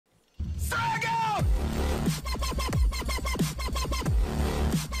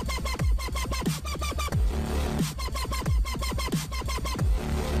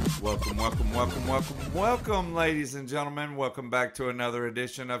welcome, ladies and gentlemen. Welcome back to another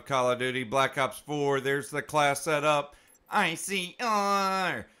edition of Call of Duty Black Ops 4. There's the class setup.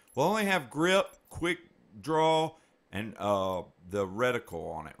 ICR. We'll only have grip, quick draw, and the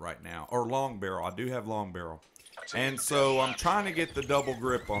reticle on it right now. Or long barrel. I do have long barrel. And so I'm trying to get the double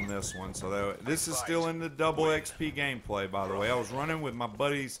grip on this one. So this is still in the double XP gameplay, by the way. I was running with my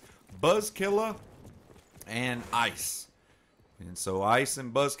buddies Buzzkiller and Ice. And so Ice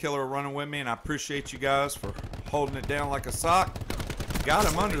and Buzzkiller are running with me, and I appreciate you guys for holding it down like a sock. Got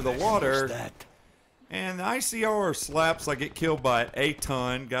him under the water. And the ICR slaps, I get killed by a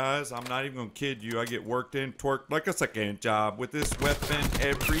ton, guys. I'm not even going to kid you. I get worked in, twerked like a second job with this weapon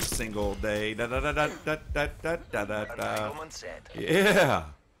every single day. Yeah.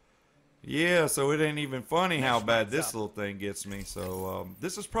 Yeah, so it ain't even funny how bad this little thing gets me. So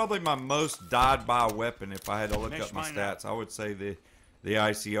this is probably my most died by weapon if I had to look up my stats. I would say the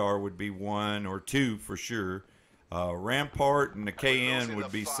ICR would be 1 or 2 for sure. Rampart and the KN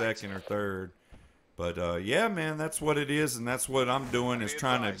would be second or third. But yeah, man, that's what it is, and that's what I'm doing is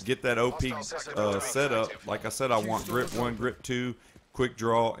trying to get that OP setup. Like I said, I want grip 1, grip 2, quick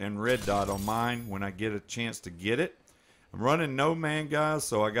draw, and red dot on mine when I get a chance to get it. I'm running no man, guys,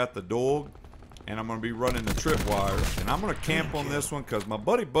 so I got the dog, and I'm going to be running the tripwire. And I'm going to camp on this one because my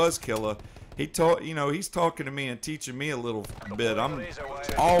buddy Buzzkiller, he's talking to me and teaching me a little bit. I'm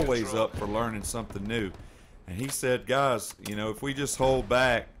always up for learning something new. And he said, guys, if we just hold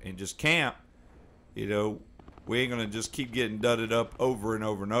back and just camp, we ain't going to just keep getting dudded up over and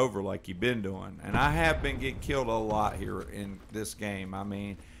over and over like you've been doing. And I have been getting killed a lot here in this game. I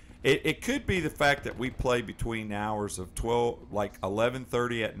mean, it could be the fact that we play between the hours of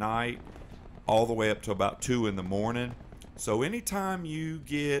 11:30 at night all the way up to about 2 in the morning. So anytime you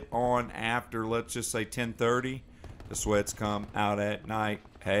get on after, let's just say 10:30, the sweats come out at night.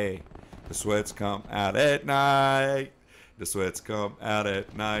 Hey, the sweats come out at night. The sweats come out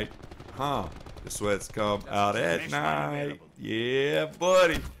at night. Huh? The sweats come out at night. Yeah,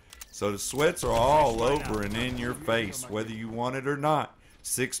 buddy. So the sweats are all over and in your face, whether you want it or not.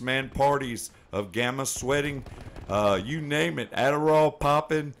 6-man parties of gamma sweating, you name it, Adderall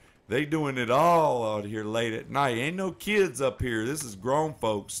popping, they doing it all out here late at night. Ain't no kids up here. This is grown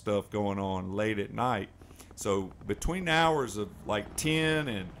folks stuff going on late at night. So between the hours of like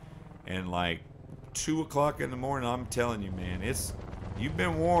 10 and like 2 o'clock in the morning, I'm telling you, man, you've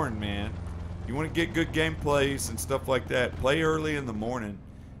been warned, man. You want to get good gameplays and stuff like that, play early in the morning.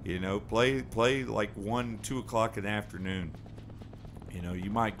 Play like 1, 2 o'clock in the afternoon.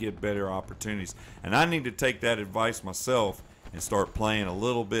 You might get better opportunities. And I need to take that advice myself and start playing a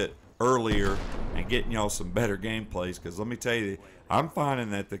little bit earlier and getting y'all some better gameplays. Because let me tell you, I'm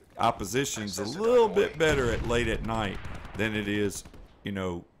finding that the opposition's a little bit better at late at night than it is,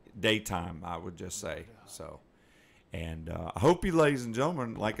 daytime, I would just say. So, and I hope you, ladies and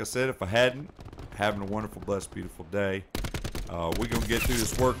gentlemen, like I said, if I hadn't, having a wonderful, blessed, beautiful day. We're going to get through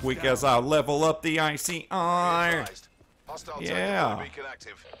this work week as I level up the ICR. Yeah,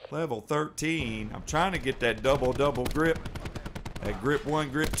 level 13. I'm trying to get that double grip. That grip 1,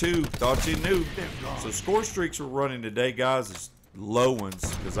 grip 2. Thought you knew. So score streaks we're running today, guys, is low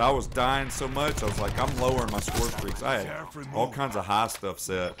ones because I was dying so much. I was like, I'm lowering my score streaks. I had all kinds of high stuff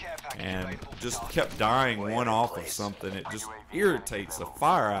set and just kept dying one off of something. It just irritates the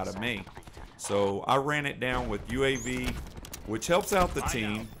fire out of me. So I ran it down with UAV, which helps out the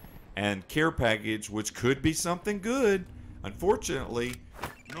team, and care package, which could be something good. Unfortunately,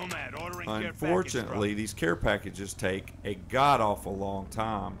 these care packages take a god-awful long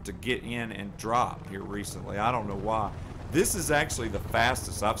time to get in and drop here recently. I don't know why. This is actually the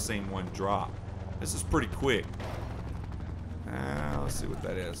fastest I've seen one drop. This is pretty quick. Let's see what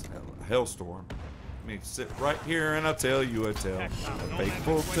that is. Hailstorm. Let me sit right here and I'll tell you a tale. A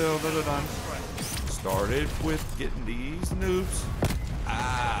faithful tale that I done. Started with getting these noobs.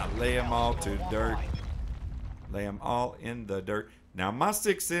 Lay them all to dirt. Lay them all in the dirt. Now my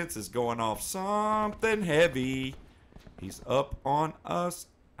sixth sense is going off something heavy. He's up on us.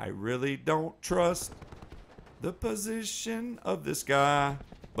 I really don't trust the position of this guy.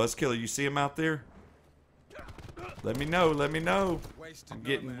 Buzzkiller, you see him out there? Let me know. Let me know. I'm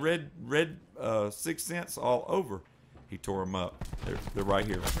getting red sixth sense all over. He tore him up. They're right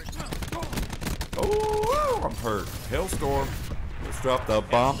here. Oh, I'm hurt. Hailstorm. Let's drop the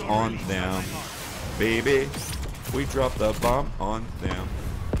bomb on them, baby. We dropped the bomb on them.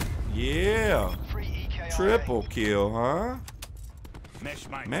 Yeah. Triple kill, huh?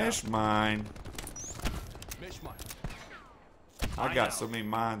 Mesh mine. I got so many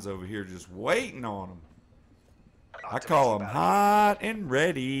mines over here just waiting on them. I call them hot and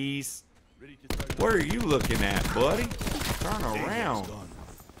readies. Where are you looking at, buddy? Turn around.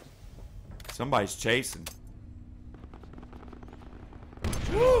 Somebody's chasing.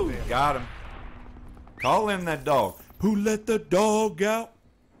 Woo! Got him. Call in that dog. Who let the dog out?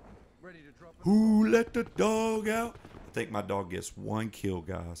 Who let the dog out? I think my dog gets 1 kill,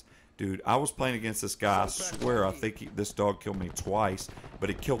 guys. Dude, I was playing against this guy. I swear, I think this dog killed me twice,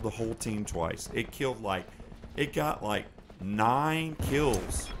 but it killed the whole team twice. It got like 9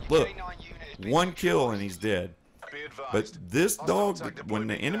 kills. Look, 1 kill and he's dead. But this dog, when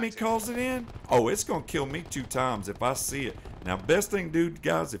the enemy calls it in, oh, it's going to kill me 2 times if I see it. Now, best thing, dude,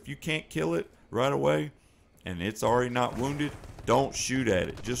 guys, if you can't kill it right away and it's already not wounded, don't shoot at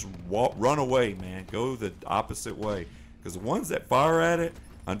it. Just run away, man. Go the opposite way. Because the ones that fire at it,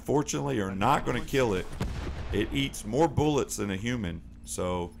 unfortunately, are not going to kill it. It eats more bullets than a human.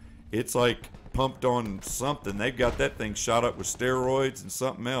 So it's like pumped on something. They've got that thing shot up with steroids and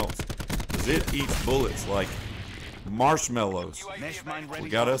something else. Because it eats bullets like marshmallows. We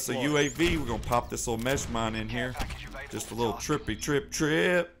got us a UAV. We're going to pop this little mesh mine in here. Just a little trippy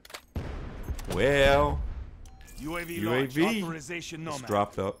trip. Well, UAV.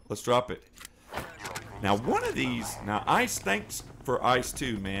 Let's drop it. Now, one of these, Ice, thanks for Ice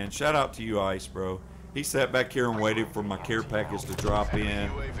too, man. Shout out to you, Ice, bro. He sat back here and waited for my care package to drop in,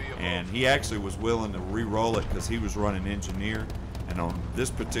 and he actually was willing to re-roll it because he was running engineer, and on this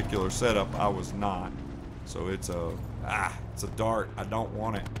particular setup, I was not. So it's a dart. I don't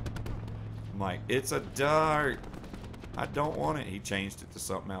want it. I'm like, it's a dart. I don't want it. He changed it to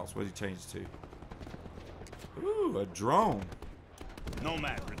something else. What did he change it to? Ooh, a drone.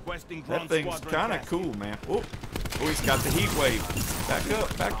 Nomad requesting drone. That thing's kind of cool, man. Oh, he's got the heat wave.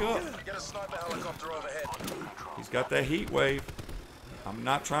 Back up. Get a sniper helicopter overhead. He's got that heat wave. I'm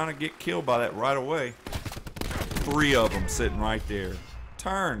not trying to get killed by that right away. 3 of them sitting right there.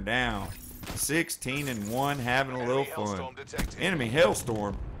 Turn down. 16 and 1, having a little fun. Enemy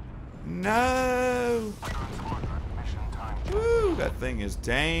hailstorm. No. Woo, that thing is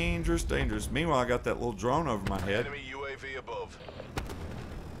dangerous. Meanwhile, I got that little drone over my head. Enemy UAV above.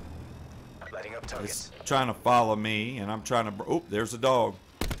 Lighting up targets. It's trying to follow me, and I'm trying to. Oh, there's a dog.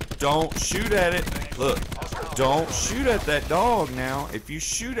 Don't shoot at it. Look, don't shoot at that dog now. If you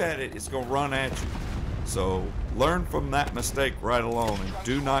shoot at it, it's going to run at you. So learn from that mistake right along and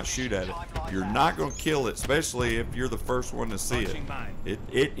do not shoot at it. You're not going to kill it, especially if you're the first one to see it.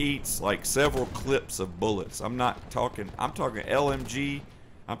 It eats like several clips of bullets. I'm talking LMG.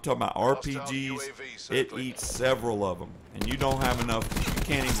 I'm talking about RPGs. It eats several of them. And you don't have enough, you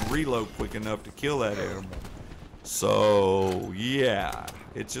can't even reload quick enough to kill that animal. So, yeah,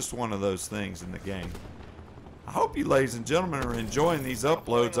 it's just one of those things in the game. I hope you ladies and gentlemen are enjoying these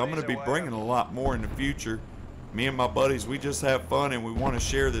uploads. I'm going to be bringing a lot more in the future. Me and my buddies, we just have fun and we want to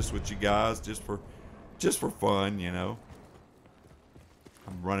share this with you guys just for fun, you know.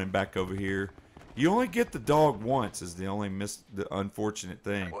 I'm running back over here. You only get the dog once is the unfortunate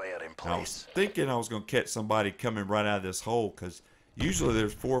thing. I was thinking I was going to catch somebody coming right out of this hole because usually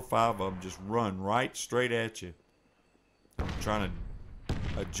there's 4 or 5 of them just run right straight at you. I'm trying to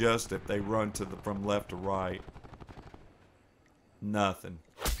adjust if they run from left to right. Nothing.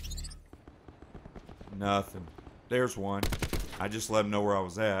 There's one. I just let him know where I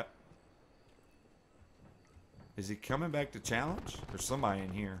was at. Is he coming back to challenge? There's somebody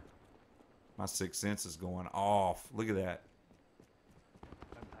in here. My 6th sense is going off. Look at that.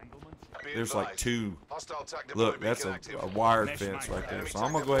 There's like 2. Look, that's a wired fence right there. So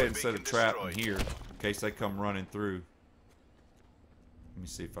I'm going to go ahead and set a trap in here in case they come running through. Let me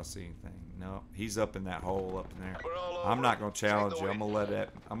see if I see anything. No, he's up in that hole up in there. I'm not going to challenge you. I'm going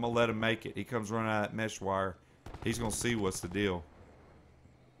to let him make it. He comes running out of that mesh wire. He's going to see what's the deal.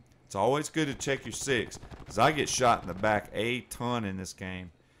 It's always good to check your 6 because I get shot in the back a ton in this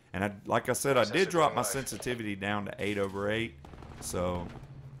game. And like I said, I did drop my sensitivity down to 8/8. So,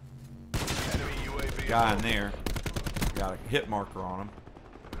 guy in there got a hit marker on him.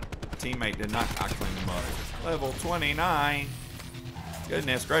 Teammate did not. I cleaned him up. Level 29.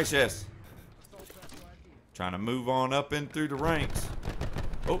 Goodness gracious. Trying to move on up in through the ranks.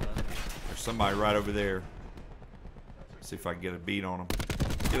 Oh, there's somebody right over there. See if I can get a beat on him.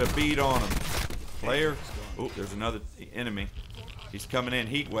 Get a beat on him. Player. Oh, there's another enemy. He's coming in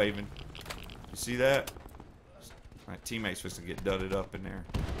heat waving. You see that? My teammate's supposed to get dudded up in there.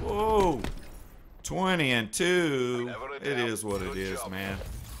 Whoa. 20 and 2. It is what it is, man.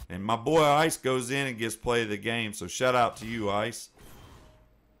 And my boy Ice goes in and gets play of the game. So shout out to you, Ice.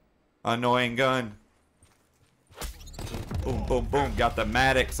 Annoying gun. Boom, boom, boom. Got the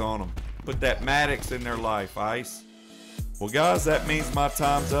Maddox on them. Put that Maddox in their life, Ice. Well, guys, that means my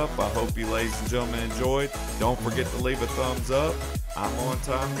time's up. I hope you ladies and gentlemen enjoyed. Don't forget to leave a thumbs up. I'm on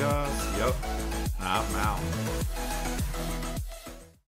time, guys. Yep. I'm out.